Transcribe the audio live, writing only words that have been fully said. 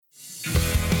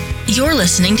You're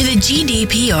listening to the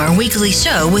GDPR Weekly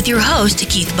Show with your host,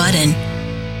 Keith Budden.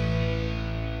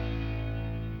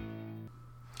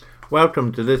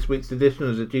 Welcome to this week's edition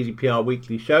of the GDPR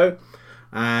Weekly Show.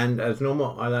 And as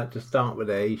normal, I like to start with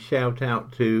a shout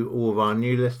out to all of our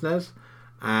new listeners.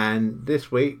 And this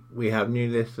week we have new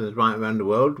listeners right around the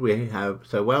world.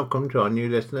 So welcome to our new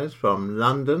listeners from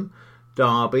London,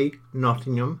 Derby,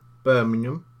 Nottingham,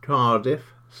 Birmingham,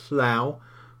 Cardiff, Slough,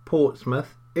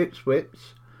 Portsmouth,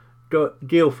 Ipswich,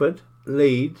 Guildford,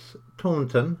 Leeds,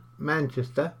 Taunton,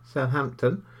 Manchester,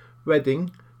 Southampton,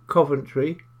 Reading,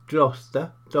 Coventry,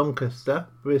 Gloucester, Doncaster,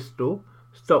 Bristol,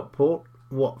 Stockport,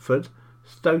 Watford,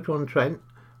 Stoke-on-Trent,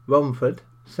 Romford,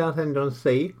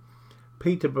 Southend-on-Sea,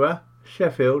 Peterborough,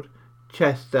 Sheffield,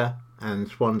 Chester and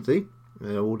Swansea,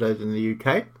 all those in the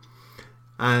UK,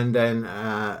 and then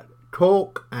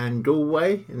Cork and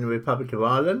Galway in the Republic of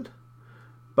Ireland,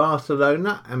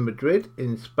 Barcelona and Madrid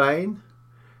in Spain,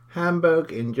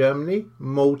 Hamburg in Germany,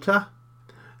 Malta,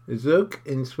 Zug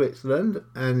in Switzerland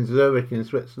and Zurich in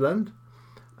Switzerland,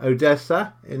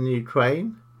 Odessa in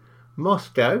Ukraine,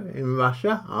 Moscow in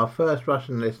Russia, our first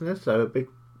Russian listeners, so a big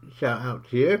shout out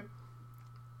to you,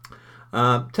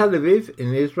 Tel Aviv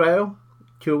in Israel,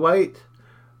 Kuwait,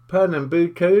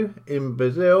 Pernambuco in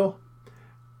Brazil,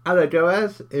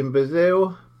 Alagoas in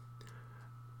Brazil,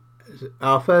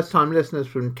 our first time listeners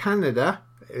from Canada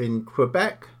in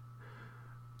Quebec,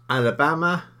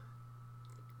 Alabama,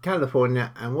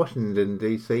 California and Washington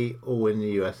DC, all in the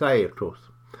USA of course.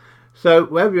 So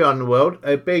wherever you are in the world,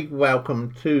 a big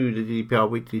welcome to the GDPR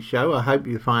Weekly Show. I hope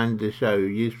you find the show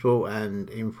useful and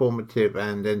informative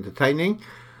and entertaining.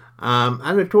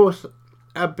 And of course,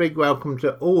 a big welcome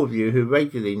to all of you who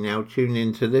regularly now tune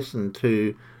in to listen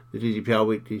to the GDPR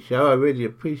Weekly Show. I really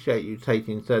appreciate you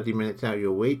taking 30 minutes out of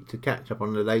your week to catch up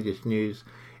on the latest news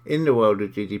in the world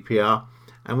of GDPR.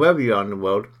 And wherever you are in the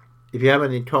world, if you have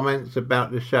any comments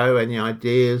about the show, any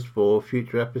ideas for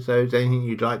future episodes, anything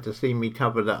you'd like to see me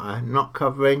cover that I'm not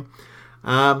covering,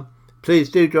 please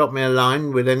do drop me a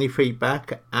line with any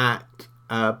feedback at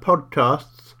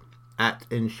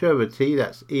podcasts@insurety,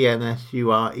 that's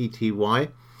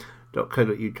ENSURETY.co.uk,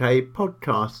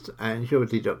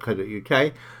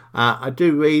 podcasts@insurety.co.uk. I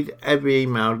do read every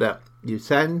email that you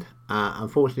send.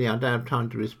 Unfortunately, I don't have time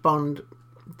to respond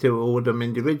to all of them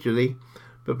individually,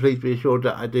 but please be assured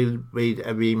that I do read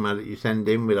every email that you send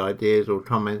in with ideas or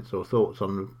comments or thoughts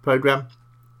on the programme.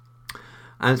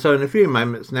 And so in a few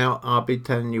moments now, I'll be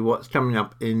telling you what's coming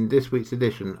up in this week's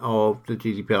edition of the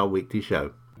GDPR Weekly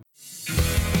Show.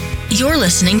 You're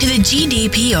listening to the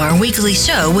GDPR Weekly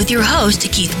Show with your host,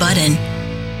 Keith Budden.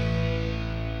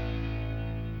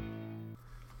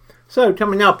 So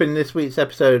coming up in this week's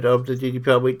episode of the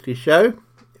GDPR Weekly Show,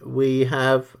 we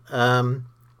have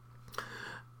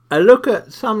a look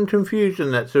at some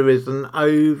confusion that's arisen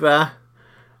over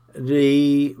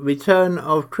the return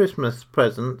of Christmas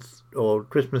presents or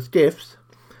Christmas gifts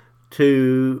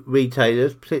to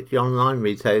retailers, particularly online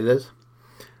retailers,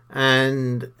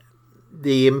 and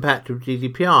the impact of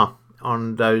GDPR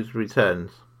on those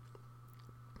returns.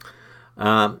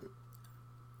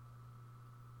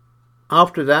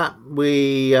 After that,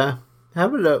 we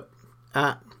have a look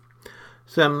at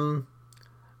some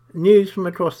news from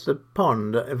across the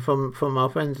pond from our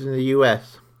friends in the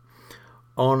US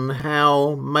on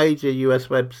how major US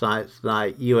websites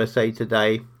like USA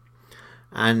Today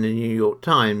and the New York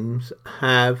Times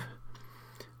have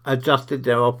adjusted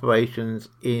their operations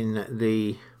in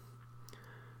the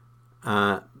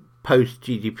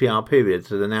post-GDPR period.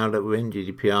 So now that we're in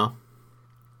GDPR,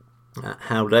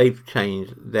 how they've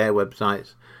changed their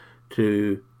websites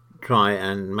to try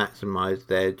and maximise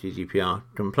their GDPR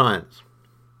compliance.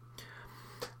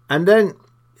 And then,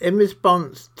 in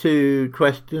response to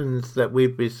questions that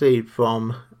we've received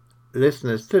from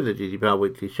listeners to the GDPR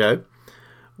Weekly Show,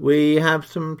 we have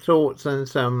some thoughts and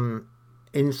some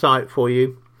insight for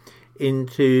you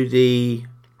into the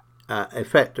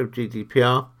effect of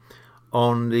GDPR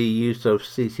on the use of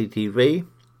CCTV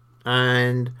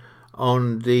and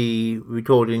on the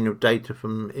recording of data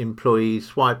from employee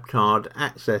swipe card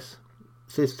access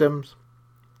systems.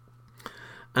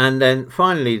 And then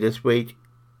finally this week,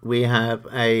 we have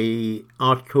an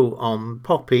article on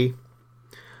POPI,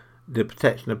 the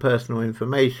Protection of Personal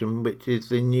Information, which is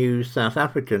the new South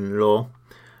African law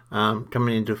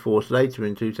coming into force later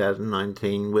in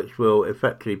 2019, which will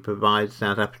effectively provide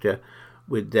South Africa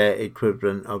with their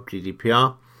equivalent of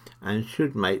GDPR and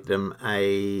should make them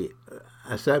a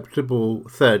acceptable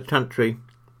third country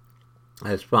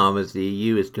as far as the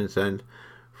EU is concerned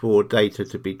for data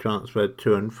to be transferred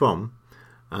to and from.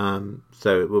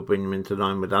 So it will bring them into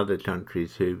line with other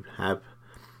countries who have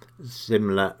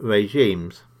similar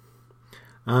regimes.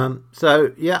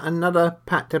 So another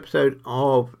packed episode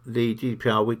of the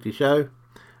GDPR Weekly Show,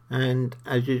 and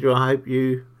as usual I hope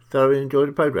you thoroughly enjoy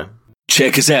the programme.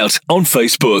 Check us out on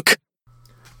Facebook.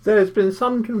 There's been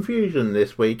some confusion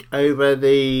this week over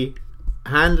the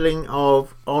handling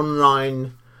of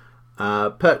online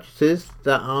purchases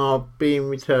that are being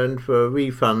returned for a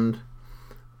refund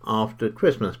after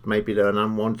Christmas. Maybe they're an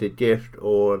unwanted gift,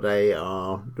 or they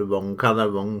are the wrong colour,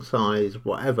 wrong size,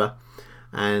 whatever,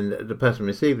 and the person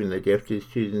receiving the gift is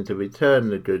choosing to return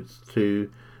the goods to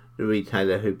the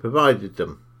retailer who provided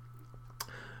them.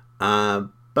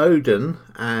 Boden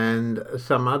and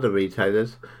some other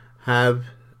retailers have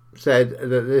said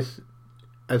that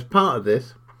as part of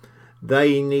this,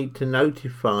 they need to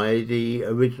notify the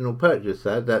original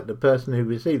purchaser that the person who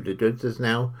received the goods has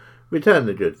now returned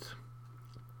the goods.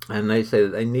 And they say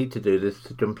that they need to do this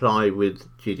to comply with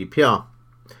GDPR.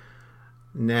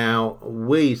 Now,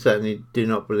 we certainly do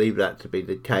not believe that to be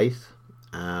the case.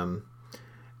 There's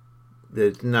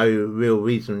no real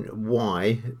reason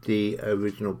why the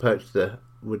original purchaser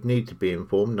would need to be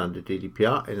informed under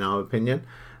GDPR, in our opinion.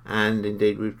 And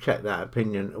indeed, we've checked that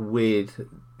opinion with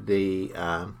the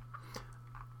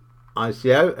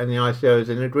ICO, and the ICO is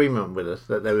in agreement with us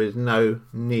that there is no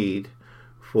need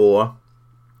for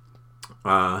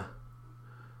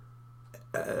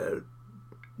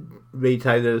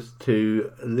retailers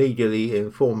to legally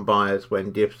inform buyers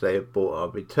when gifts they have bought are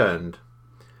returned.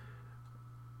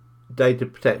 Data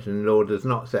protection law does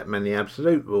not set many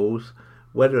absolute rules.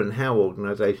 Whether and how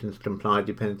organisations comply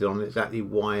depends on exactly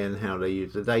why and how they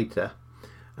use the data,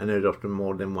 and there's often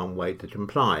more than one way to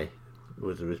comply,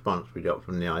 was the response we got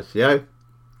from the ICO.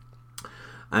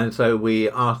 And so we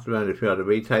asked around a few other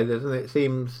retailers, and it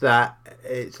seems that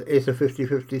it's a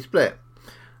 50-50 split.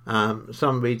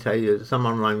 Some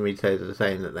online retailers are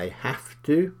saying that they have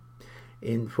to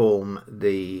inform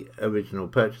the original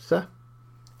purchaser,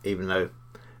 even though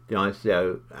the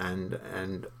ICO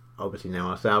and obviously now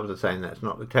ourselves are saying that's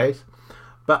not the case.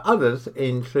 But others,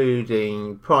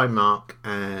 including Primark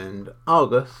and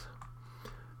Argos,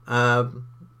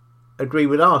 agree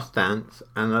with our stance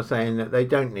and are saying that they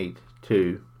don't need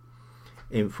to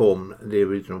inform the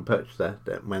original purchaser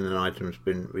that when an item's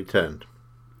been returned.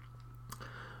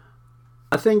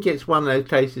 I think it's one of those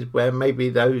cases where maybe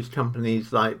those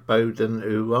companies like Boden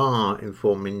who are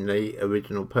informing the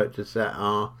original purchaser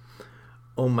are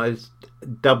almost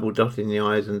double dotting the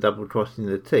I's and double crossing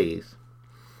the T's.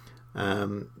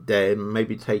 They're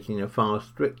maybe taking a far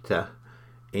stricter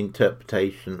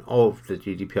interpretation of the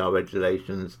GDPR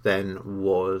regulations than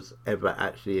was ever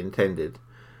actually intended,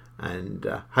 and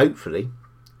hopefully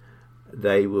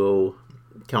they will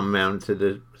come round to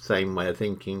the same way of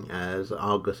thinking as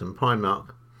Argos and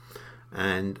Primark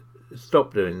and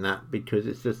stop doing that, because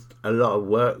it's just a lot of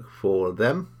work for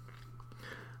them,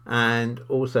 and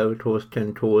also of course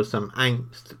can cause some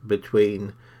angst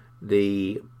between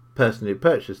the person who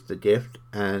purchased the gift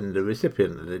and the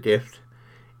recipient of the gift.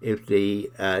 If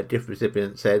the gift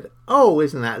recipient said, "Oh,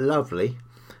 isn't that lovely,"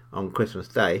 on Christmas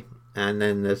Day, and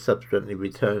then they subsequently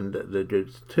returned the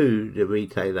goods to the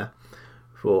retailer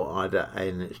for either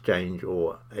an exchange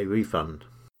or a refund.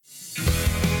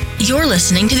 You're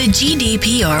listening to the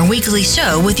GDPR Weekly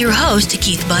Show with your host,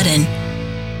 Keith Budden.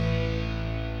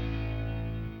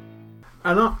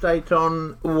 An update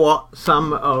on what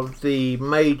some of the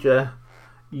major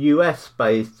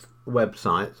US-based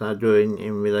websites are doing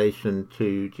in relation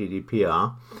to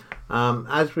GDPR.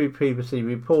 As we previously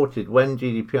reported, when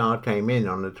GDPR came in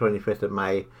on the 25th of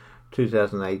May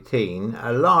 2018,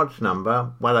 a large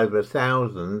number, well over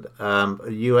 1,000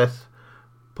 US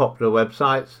popular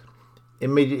websites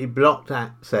immediately blocked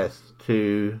access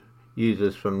to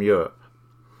users from Europe,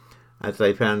 as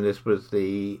they found this was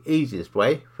the easiest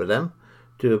way for them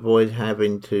to avoid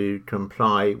having to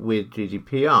comply with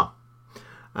GDPR.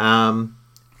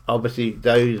 Obviously,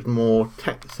 those more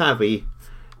tech-savvy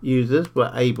users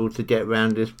were able to get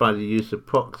around this by the use of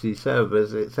proxy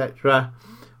servers, etc.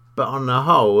 But on the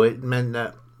whole, it meant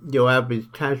that your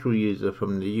average casual user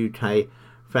from the UK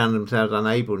found themselves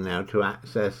unable now to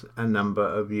access a number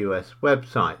of US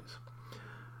websites.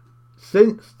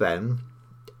 Since then,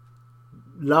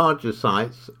 larger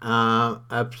sites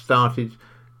have started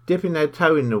dipping their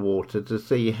toe in the water to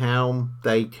see how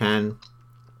they can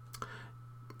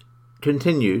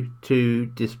continue to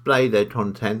display their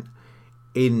content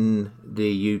in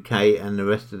the UK and the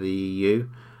rest of the EU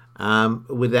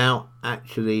without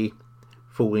actually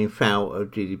falling foul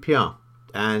of GDPR.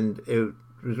 And it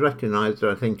was recognised,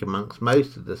 I think, amongst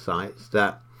most of the sites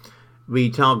that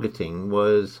retargeting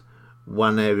was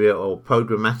one area, or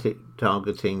programmatic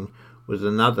targeting was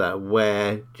another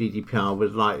where GDPR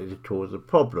was likely to cause a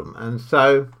problem. And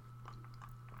so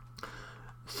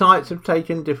sites have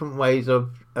taken different ways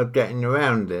of getting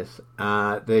around this.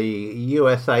 The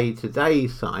USA Today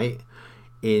site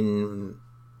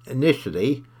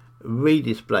initially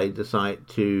redisplayed the site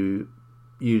to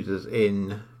users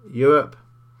in Europe,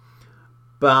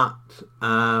 but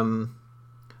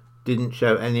didn't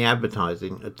show any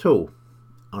advertising at all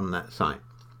on that site.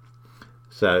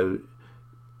 So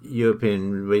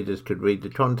European readers could read the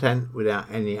content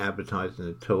without any advertising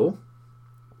at all.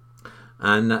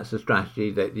 And that's a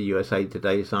strategy that the USA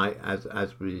Today site,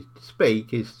 as we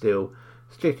speak, is still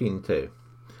sticking to.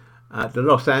 The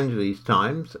Los Angeles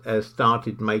Times has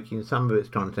started making some of its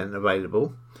content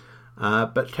available,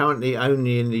 but currently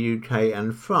only in the UK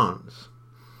and France.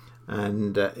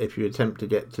 And if you attempt to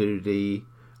get to the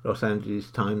Los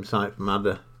Angeles Times site from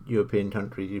other European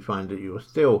countries, you find that you're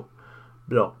still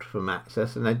blocked from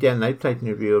access. And again, they've taken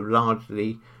a view of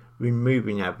largely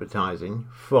removing advertising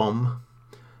from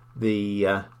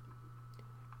the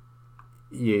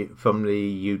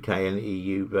UK and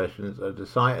EU versions of the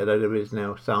site, although there is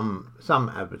now some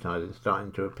advertising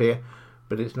starting to appear,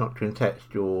 but it's not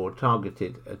contextual or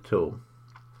targeted at all.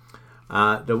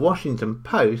 The Washington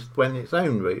Post went its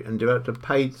own route and developed a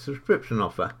paid subscription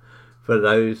offer for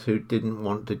those who didn't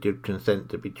want to give consent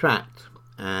to be tracked,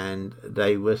 and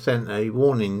they were sent a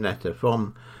warning letter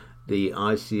from the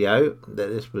ICO that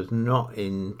this was not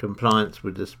in compliance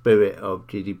with the spirit of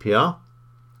GDPR.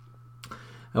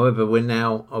 However, we're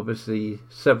now obviously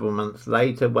several months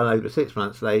later, well over 6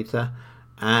 months later,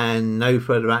 and no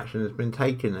further action has been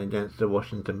taken against the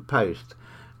Washington Post.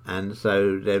 And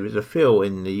so there is a feel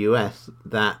in the US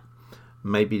that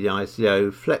maybe the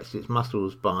ICO flexed its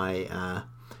muscles by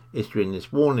issuing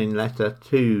this warning letter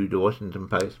to the Washington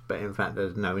Post, but in fact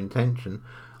there's no intention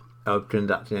of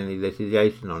conducting any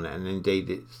litigation on it. And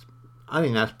indeed, I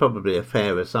think that's probably a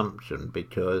fair assumption,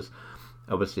 because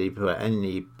obviously for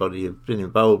anybody who's been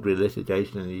involved with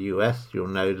litigation in the US, you'll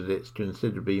know that it's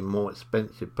considerably more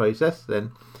expensive process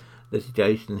than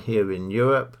litigation here in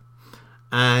Europe.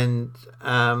 And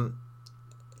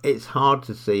it's hard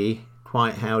to see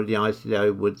quite how the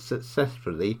ICO would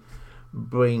successfully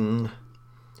bring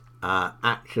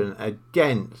action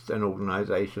against an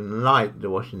organisation like the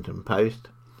Washington Post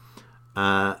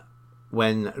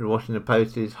when the Washington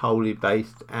Post is wholly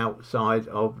based outside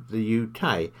of the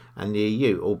UK and the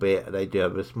EU, albeit they do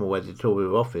have a small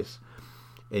editorial office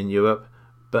in Europe,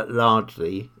 but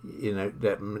largely,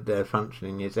 their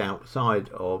functioning is outside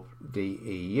of the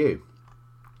EU.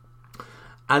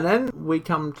 And then we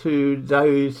come to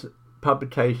those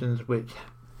publications which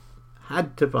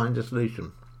had to find a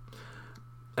solution.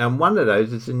 And one of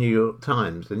those is the New York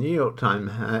Times. The New York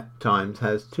Times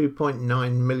has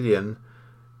 2.9 million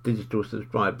digital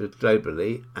subscribers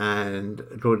globally, and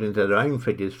according to their own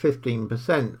figures,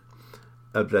 15%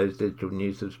 of those digital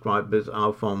news subscribers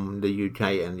are from the UK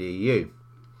and the EU.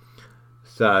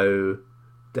 So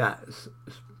that's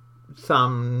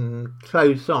some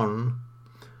close on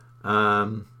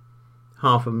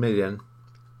 500,000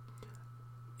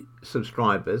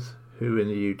 subscribers who are in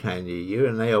the UK and the EU,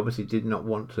 and they obviously did not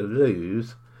want to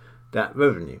lose that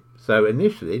revenue. So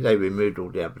initially they removed all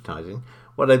the advertising.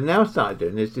 What they've now started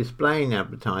doing is displaying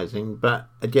advertising, but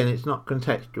again, it's not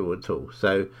contextual at all.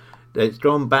 So it's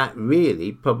gone back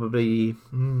really probably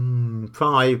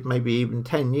 5, maybe even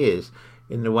 10 years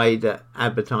in the way that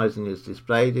advertising is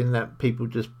displayed, in that people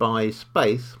just buy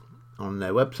space on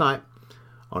their website,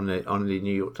 on the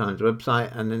New York Times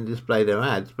website, and then display their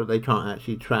ads, but they can't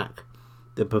actually track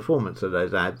the performance of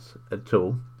those ads at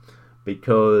all,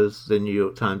 because the New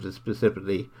York Times has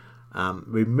specifically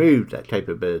removed that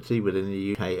capability within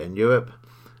the UK and Europe,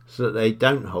 so that they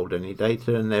don't hold any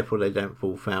data, and therefore they don't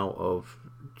fall foul of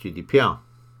GDPR.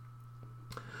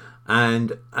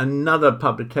 And another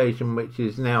publication which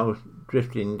is now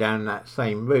drifting down that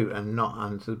same route, and not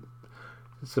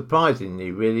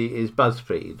unsurprisingly really, is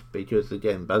BuzzFeed, because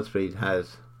again, BuzzFeed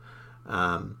has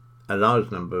a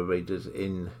large number of readers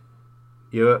in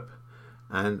Europe,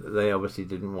 and they obviously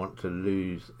didn't want to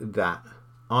lose that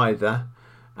either.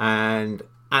 And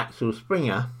Axel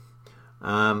Springer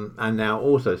are now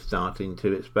also starting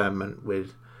to experiment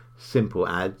with simple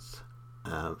ads,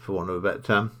 for want of a better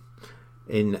term,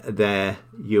 in their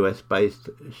US-based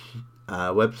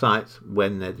websites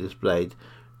when they're displayed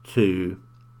to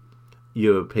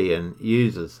European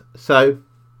users. So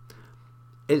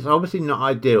it's obviously not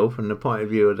ideal from the point of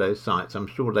view of those sites. I'm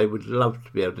sure they would love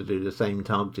to be able to do the same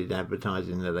targeted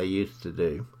advertising that they used to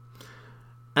do.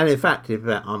 And in fact, if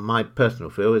my personal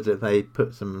feel is if they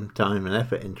put some time and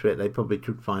effort into it, they probably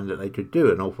could find that they could do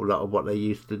an awful lot of what they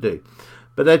used to do.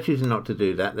 But they're choosing not to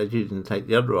do that. They're choosing to take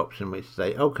the other option, which is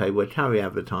say, okay, we'll carry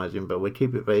advertising, but we'll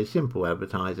keep it very simple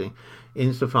advertising,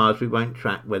 insofar as we won't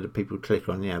track whether people click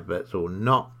on the adverts or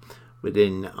not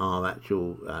within our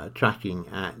actual tracking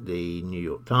at the New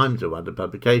York Times or other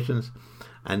publications,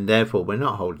 and therefore we're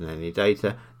not holding any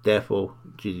data. Therefore,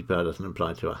 GDPR doesn't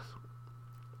apply to us.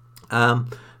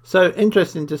 So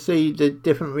interesting to see the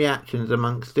different reactions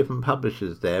amongst different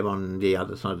publishers there on the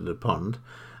other side of the pond.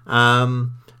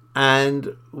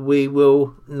 And we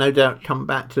will no doubt come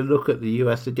back to look at the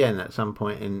US again at some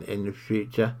point in the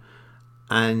future,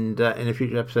 and in a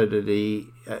future episode of the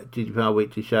GDPR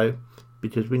Weekly Show,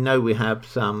 because we know we have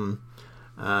some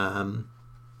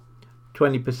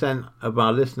 20% of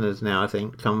our listeners now, I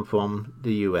think, come from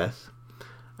the US.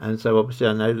 And so obviously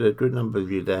I know there are a good number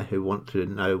of you there who want to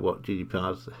know what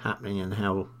GDPR is happening and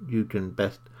how you can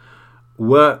best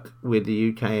work with the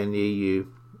UK and the EU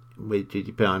with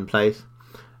GDPR in place.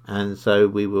 And so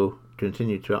we will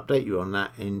continue to update you on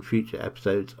that in future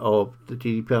episodes of the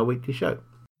GDPR Weekly Show.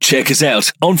 Check us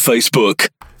out on Facebook.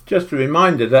 Just a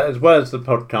reminder that as well as the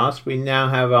podcast, we now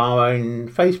have our own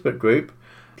Facebook group.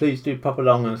 Please do pop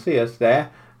along and see us there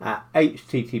at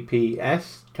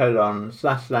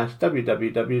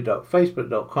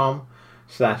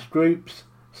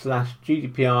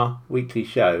https://www.facebook.com/groups/GDPR Weekly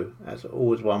Show. That's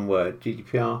always one word,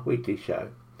 GDPR Weekly Show.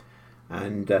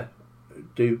 And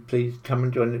do please come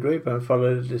and join the group and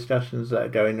follow the discussions that are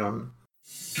going on.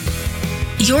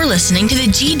 You're listening to the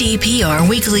GDPR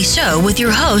Weekly Show with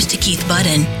your host, Keith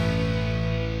Budden.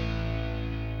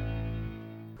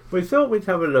 We thought we'd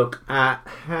have a look at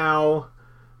how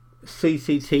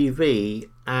CCTV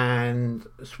and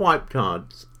swipe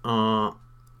cards are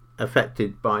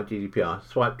affected by GDPR.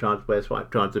 Swipe cards, where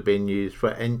swipe cards are being used for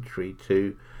entry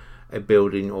to a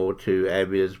building or to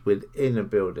areas within a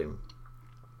building.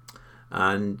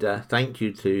 And thank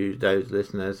you to those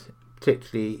listeners,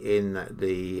 particularly in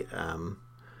the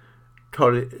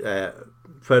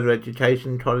further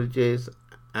education colleges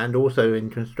and also in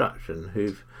construction,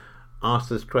 who've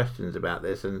asked us questions about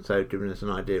this and so given us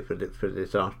an idea for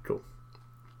this article.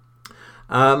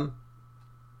 First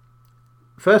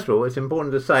of all, it's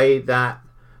important to say that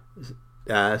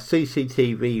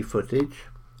CCTV footage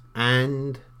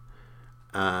and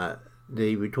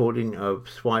the recording of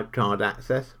swipe card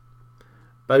access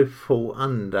both fall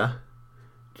under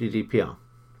GDPR,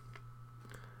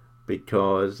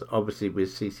 because obviously with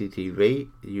CCTV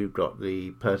you've got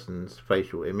the person's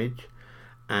facial image,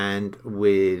 and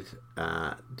with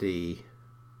the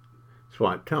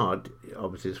swipe card,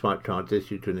 obviously the swipe card is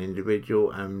issued to an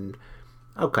individual, and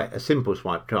okay, a simple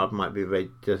swipe card might be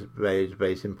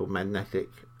very simple magnetic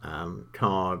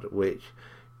card which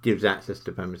gives access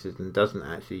to premises and doesn't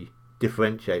actually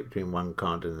differentiate between one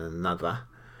card and another,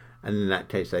 and in that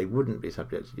case they wouldn't be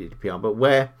subject to GDPR. But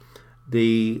where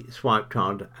the swipe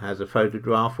card has a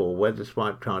photograph, or where the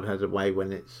swipe card has a way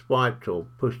when it's swiped or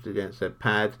pushed against a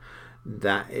pad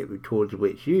that it records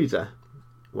which user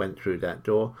went through that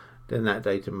door, then that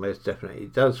data most definitely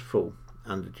does fall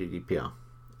under GDPR.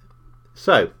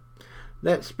 So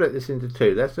let's split this into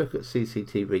two. Let's look at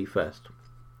CCTV first.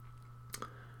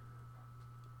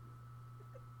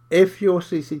 If your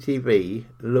CCTV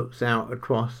looks out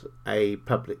across a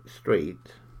public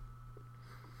street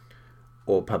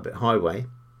or public highway,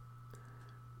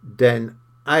 then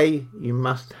A, you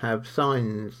must have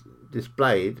signs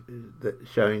displayed that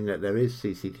showing that there is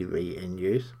CCTV in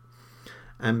use,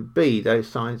 and B, those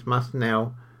signs must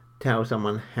now tell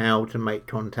someone how to make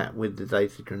contact with the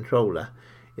data controller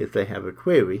if they have a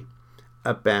query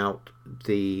about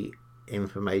the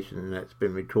information that's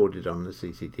been recorded on the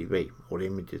CCTV, or the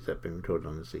images that have been recorded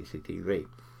on the CCTV.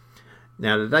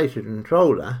 Now the data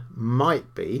controller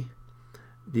might be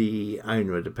the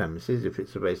owner of the premises if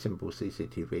it's a very simple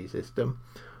CCTV system,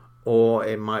 or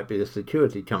it might be the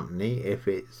security company if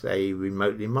it's a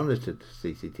remotely monitored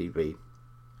CCTV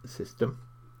system,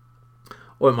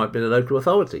 or it might be the local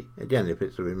authority, again if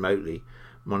it's a remotely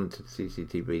monitored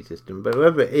CCTV system. But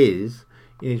whoever it is,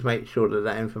 you need to make sure that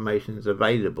that information is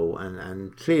available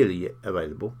and clearly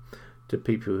available to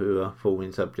people who are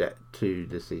falling subject to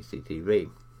the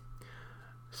CCTV.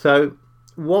 So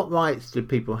what rights do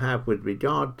people have with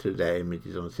regard to their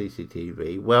images on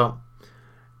CCTV? Well,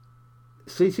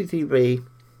 CCTV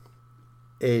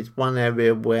is one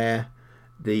area where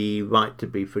the right to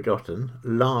be forgotten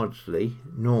largely,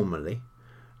 normally,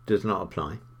 does not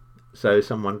apply. So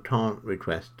someone can't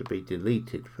request to be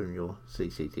deleted from your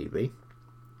CCTV.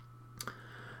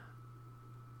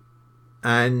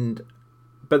 And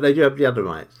But they do have the other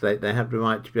rights. They have the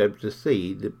right to be able to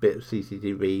see the bit of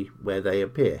CCTV where they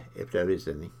appear, if there is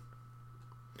any.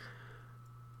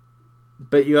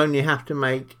 But you only have to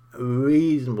make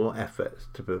reasonable efforts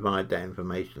to provide that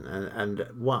information. And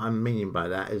what I'm meaning by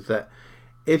that is that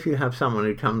if you have someone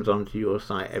who comes onto your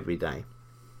site every day,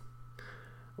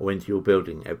 or into your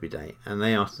building every day, and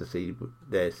they ask to see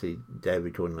their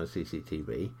recording on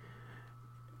CCTV,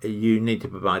 you need to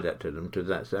provide that to them, because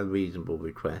that's a reasonable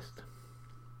request.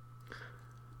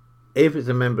 If it's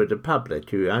a member of the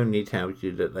public who only tells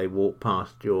you that they walk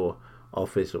past your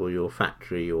office or your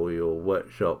factory or your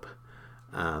workshop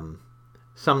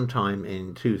sometime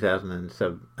in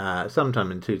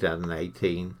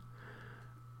 2018,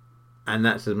 and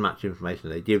that's as much information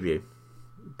they give you,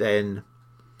 then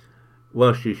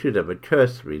whilst you should have a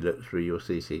cursory look through your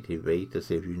CCTV to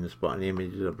see if you can spot any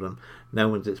images of them, no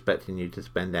one's expecting you to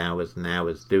spend hours and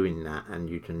hours doing that, and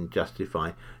you can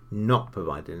justify not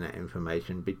providing that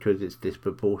information because it's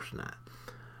disproportionate.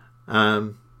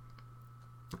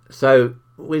 So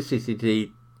with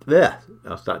CCTV,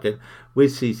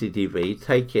 with CCTV,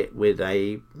 take it with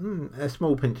a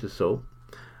small pinch of salt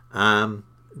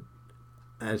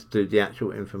as to the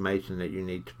actual information that you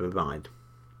need to provide.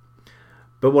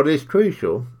 But what is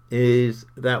crucial is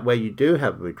that where you do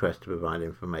have a request to provide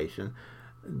information,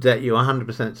 that you're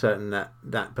 100% certain that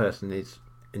that person is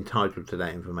entitled to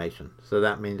that information. So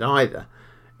that means either,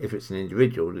 if it's an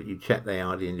individual, that you check they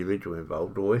are the individual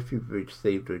involved, or if you've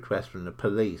received a request from the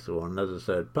police or another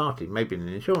third party, maybe an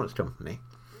insurance company,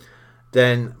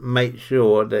 then make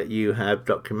sure that you have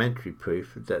documentary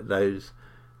proof that those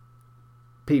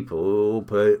people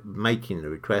making the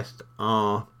request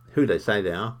are who they say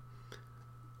they are,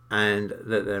 and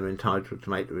that they're entitled to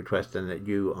make the request, and that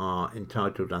you are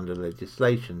entitled under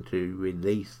legislation to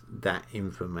release that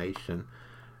information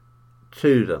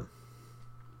to them.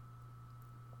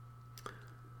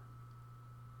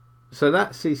 So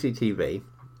that's CCTV,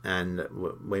 and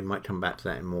we might come back to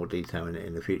that in more detail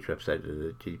in a future episode of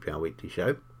the GDPR Weekly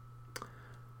Show.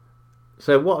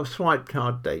 So what of swipe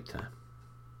card data,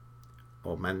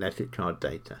 or magnetic card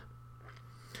data,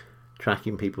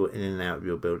 tracking people in and out of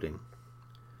your building?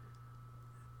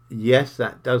 Yes,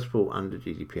 that does fall under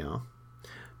GDPR.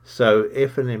 So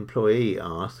if an employee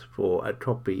asks for a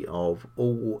copy of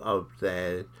all of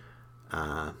their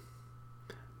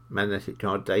magnetic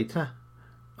card data,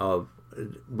 of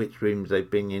which rooms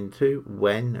they've been into,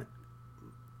 when,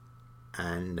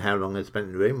 and how long they spent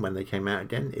in the room, when they came out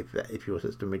again, if your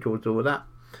system records all of that,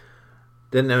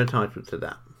 then they're entitled to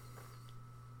that.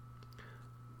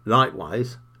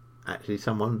 Likewise, actually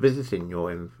someone visiting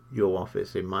your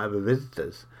office, it might have a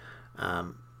visitor's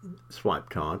swipe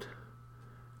card,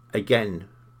 again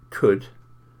could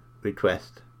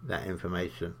request that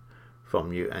information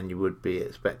from you, and you would be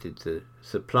expected to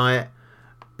supply it.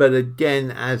 But again,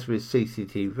 as with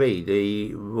CCTV,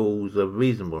 the rules of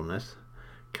reasonableness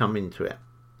come into it.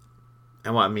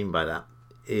 And what I mean by that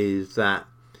is that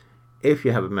if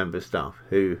you have a member of staff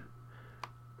who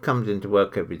comes into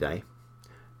work every day,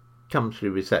 comes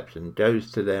through reception,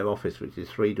 goes to their office, which is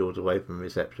 3 doors away from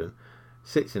reception,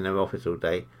 sits in their office all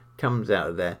day, comes out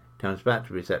of there, comes back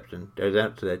to reception, goes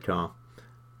out to their car,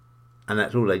 and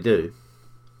that's all they do,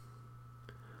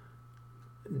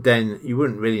 then you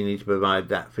wouldn't really need to provide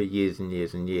that for years and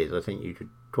years and years. I think you could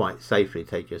quite safely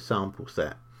take your sample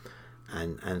set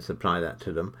and supply that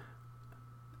to them.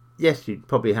 Yes, you'd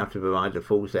probably have to provide a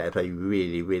full set if they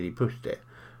really, really pushed it,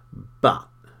 but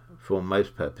for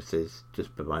most purposes,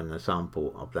 just providing a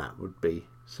sample of that would be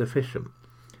sufficient.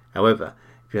 However,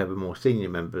 if you have a more senior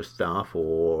member of staff,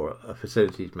 or a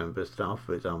facilities member of staff,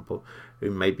 for example,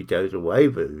 who maybe goes away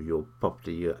with your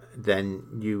property, then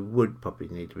you would probably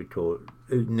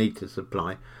need to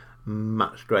supply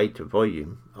much greater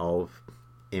volume of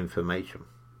information.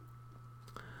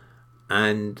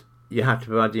 And you have to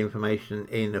provide the information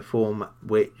in a form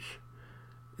which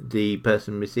the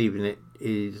person receiving it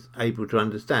is able to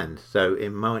understand. So it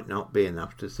might not be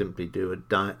enough to simply do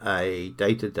a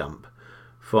data dump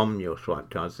from your swipe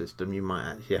card system. You might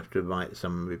actually have to write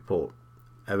some report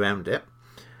around it.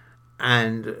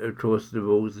 And of course the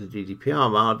rules of the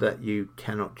GDPR are that you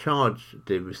cannot charge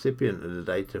the recipient of the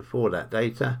data for that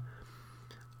data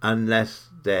unless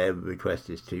their request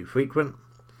is too frequent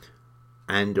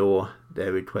and or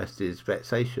their request is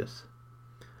vexatious.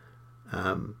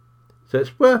 So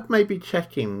it's worth maybe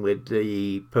checking with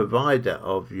the provider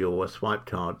of your swipe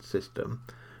card system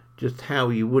just how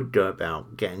you would go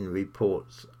about getting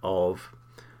reports of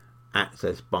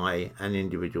access by an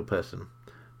individual person,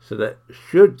 so that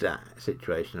should that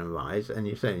situation arise, and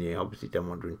you certainly obviously don't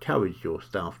want to encourage your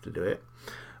staff to do it,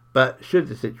 But should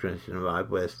the situation arrive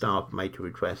where staff make a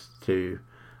request to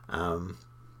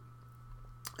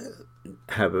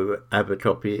have a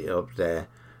copy of their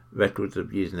records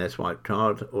of using their swipe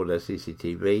card or their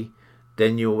CCTV,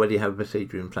 then you already have a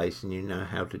procedure in place and you know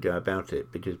how to go about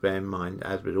it. Because bear in mind,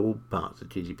 as with all parts of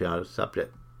GDPR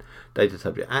data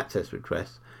subject access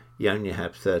requests, you only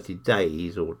have 30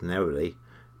 days ordinarily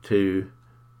to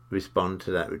respond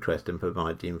to that request and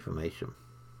provide the information.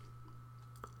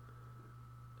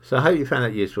 So I hope you found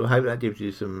that useful. I hope that gives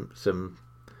you some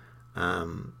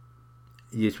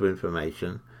useful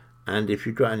information. And if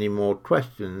you've got any more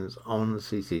questions on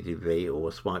CCTV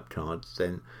or swipe cards,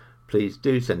 then please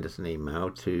do send us an email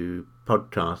to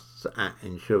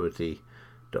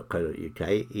podcasts@ensurety.co.uk,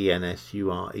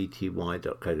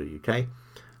 ensurety.co.uk,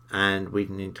 and we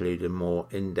can include a more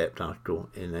in-depth article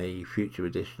in a future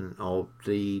edition of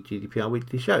the GDPR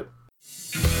Weekly Show.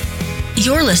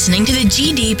 You're listening to the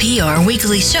GDPR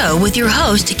Weekly Show with your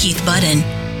host, Keith Budden.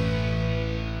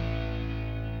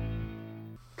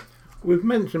 We've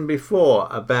mentioned before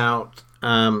about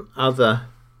other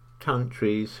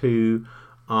countries who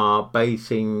are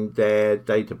basing their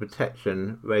data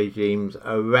protection regimes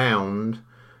around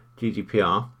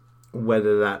GDPR,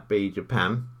 whether that be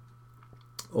Japan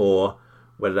or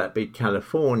whether that be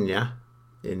California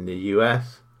in the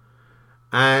US.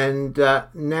 And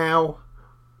now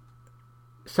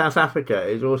South Africa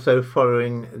is also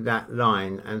following that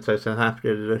line, and so South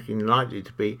Africa is looking likely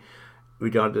to be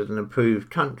regarded as an approved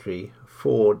country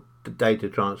for the data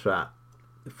transfer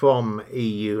from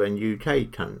EU and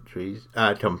UK companies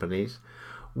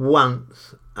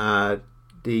once the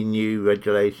new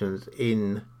regulations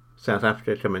in South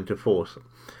Africa come into force.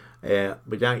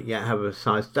 We don't yet have a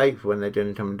precise date for when they're going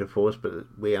to come into force, but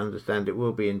we understand it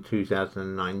will be in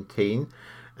 2019,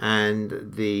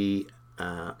 and the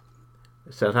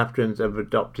South Africans have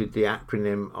adopted the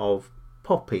acronym of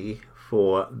POPI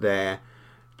for their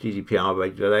GDPR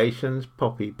regulations,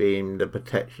 POPI being the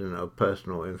protection of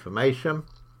personal information,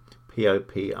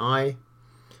 POPI,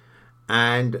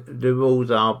 and the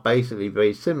rules are basically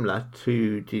very similar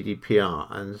to GDPR.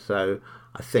 And so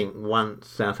I think once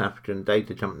South African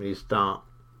data companies start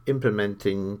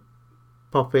implementing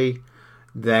POPI,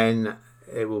 then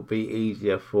it will be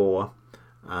easier for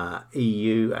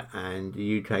EU and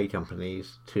UK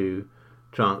companies to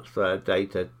transfer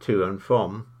data to and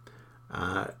from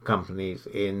companies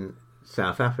in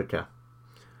South Africa.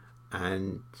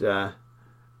 And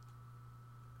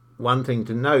one thing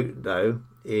to note, though,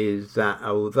 is that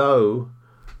although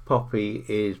POPI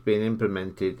is being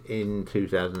implemented in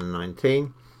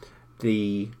 2019,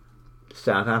 the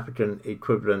South African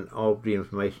equivalent of the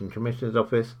Information Commissioner's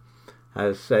Office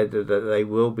has said that they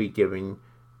will be giving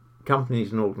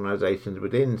companies and organisations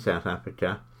within South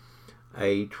Africa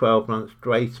a 12-month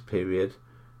grace period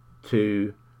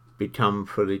to become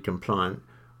fully compliant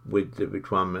with the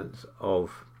requirements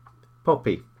of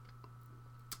POPI.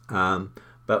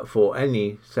 But for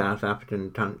any South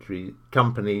African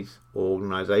companies or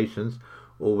organisations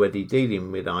already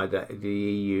dealing with either the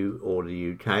EU or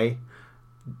the UK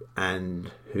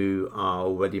and who are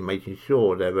already making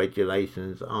sure their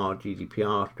regulations are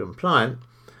GDPR compliant,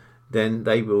 then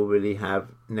they will really have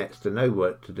next to no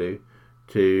work to do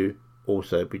to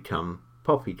also become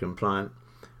POPI compliant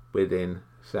within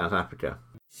South Africa.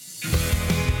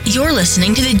 You're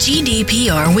listening to the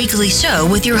GDPR Weekly Show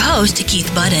with your host,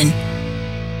 Keith Budden.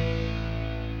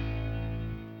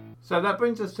 So that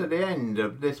brings us to the end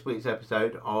of this week's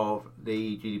episode of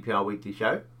the GDPR Weekly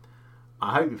Show.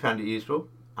 I hope you found it useful.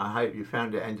 I hope you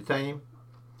found it entertaining.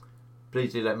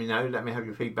 Please do let me know. Let me have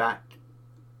your feedback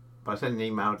by sending an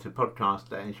email to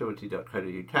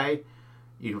podcast@ensurety.co.uk.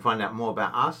 You can find out more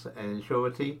about us at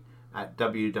Ensurety at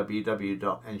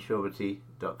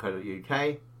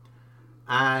www.ensurety.co.uk.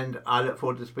 And I look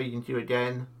forward to speaking to you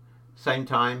again, same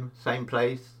time, same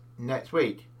place, next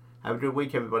week. Have a good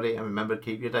week, everybody, and remember to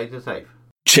keep your data safe.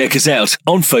 Check us out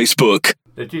on Facebook.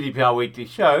 The GDPR Weekly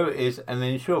Show is an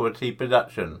Ensurety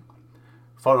production.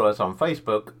 Follow us on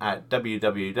Facebook at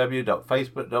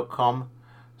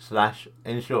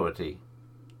www.facebook.com/Ensurety.